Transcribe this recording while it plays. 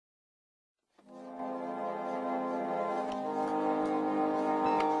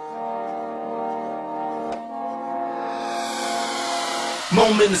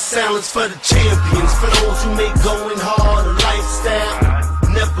Moment of silence for the champions, for those who make going hard a lifestyle.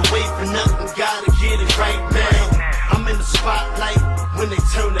 Never wait for nothing, gotta get it right now. I'm in the spotlight when they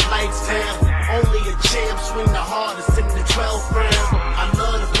turn the lights down. Only a champ swing the hardest in the 12th round. I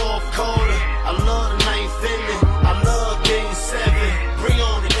love the fourth quarter, I love the ninth inning, I love game 7. Bring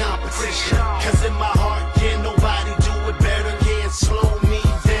on the competition, cause in my heart can't nobody do it better. Can't slow me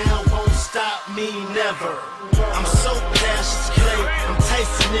down, won't stop me never. I'm so Cassius Clay, I'm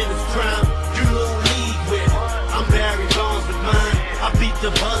Tyson in his prime. You little league with it, I'm Barry Bonds with mine. I beat the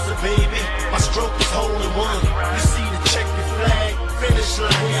buzzer, baby, my stroke is hole in one. You see the checkered flag, finish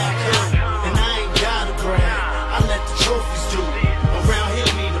line, here I come. And I ain't gotta brag, I let the trophies do it. Around here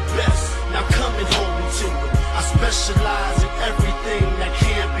we the best, now come and hold me to it. I specialize in everything that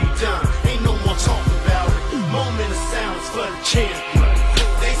can't be done. Ain't no more talking about it, moment of silence for the champion.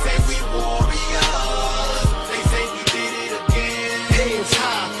 They say we warriors, they say we did it again. Hands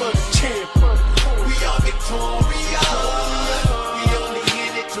high for the champion. We are victorious, we only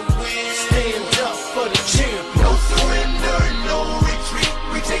in it to win. Stand up for the champion. No surrender, no retreat,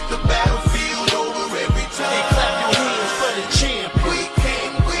 we take the battlefield over every time. Hey, clap your hands for the champion. We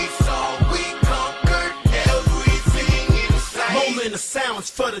came, we saw, we conquered everything in sight. Moment of silence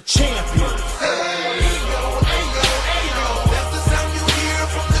for the champion. That's the sound you hear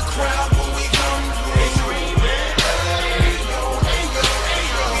from the crowd when we come through. They screaming,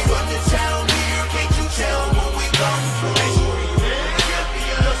 we run the town here, can't you tell when we come through? They screaming,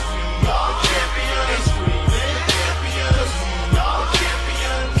 champions, we are champions. They screaming, champions, we are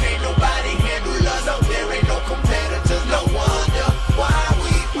champions. Can't nobody handle us out there, ain't no competitors, no wonder why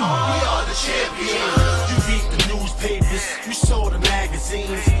we are the champions. You read the newspapers, you saw the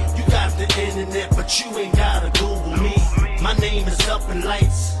magazines, you got the internet, but you ain't gotta Google me. My name is up in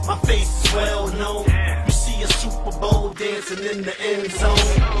lights, my face is well known. You see a Super Bowl dancing in the end zone.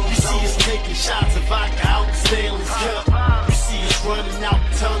 You see us taking shots of vodka out the Stanley's Cup. You see us running out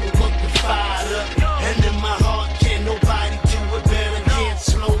the tunnel looking fired up. And in my heart, can't nobody do it better. Can't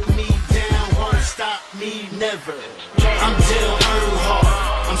slow me down, won't stop me never. I'm Dale Earnhardt,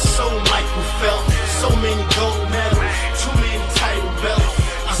 I'm so Michael Phelps. So many gold medals, too many title belts.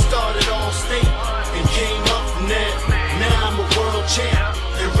 I started all state and came up from that. Now I'm a world champ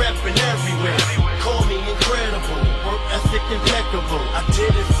and reppin' everywhere. Call me incredible, work ethic impeccable. I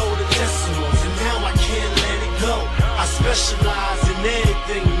did it for the decimals and now I can't let it go. I specialize in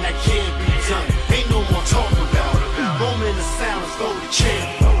anything that can't be done. Ain't no more talk about it. Moment of silence for the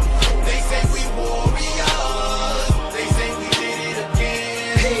champion. They say we warriors, they say we did it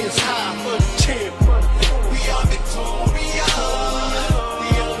again. Hands high for the champion. We are victorious, we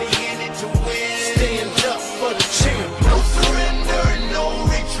only in it to win. Stand up for the champion. No surrender, no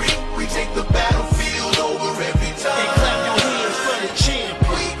retreat, we take the battlefield over every Hey, time. clap your hands for the champion.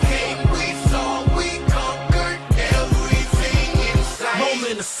 We came, we saw, we conquered everything in sight.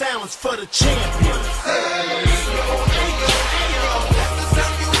 Moment of silence for the champion. That's the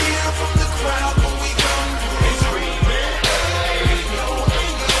sound you hear from the crowd when we come through. They screaming,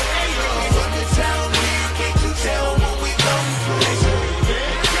 we run the town here, can't you tell when we come through? They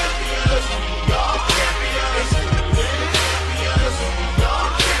screaming, champions, we are champions. They screaming, champions, we are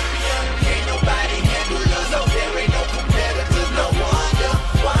champions. Can't nobody handle us, no, there ain't no competitors, no wonder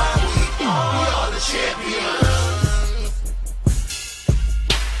why we are the champions.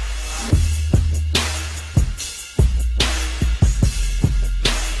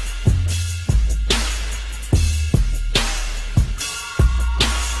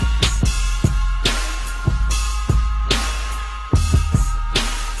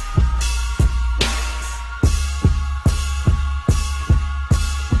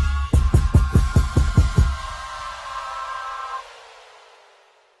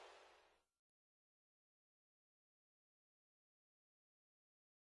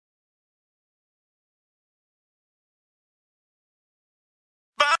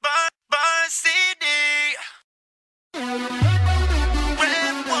 City.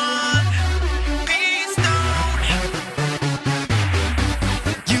 Red one, Keystone.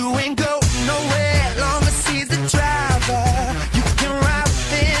 You ain't go nowhere long as he's the driver. You can ride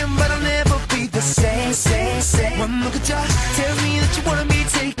with him, but I'll never be the same. One look at you tells me that you wanna be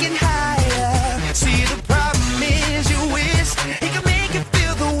taken higher. See, the problem is you wish he could make it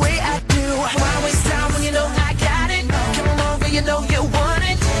feel the way I do. Why waste time when you know I got it? Come along, girl, you know you want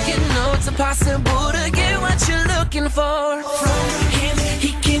it. You know it's impossible to get what you're looking for from him.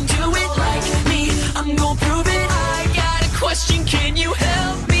 He can do it like me, I'm gonna prove it. I got a question, can you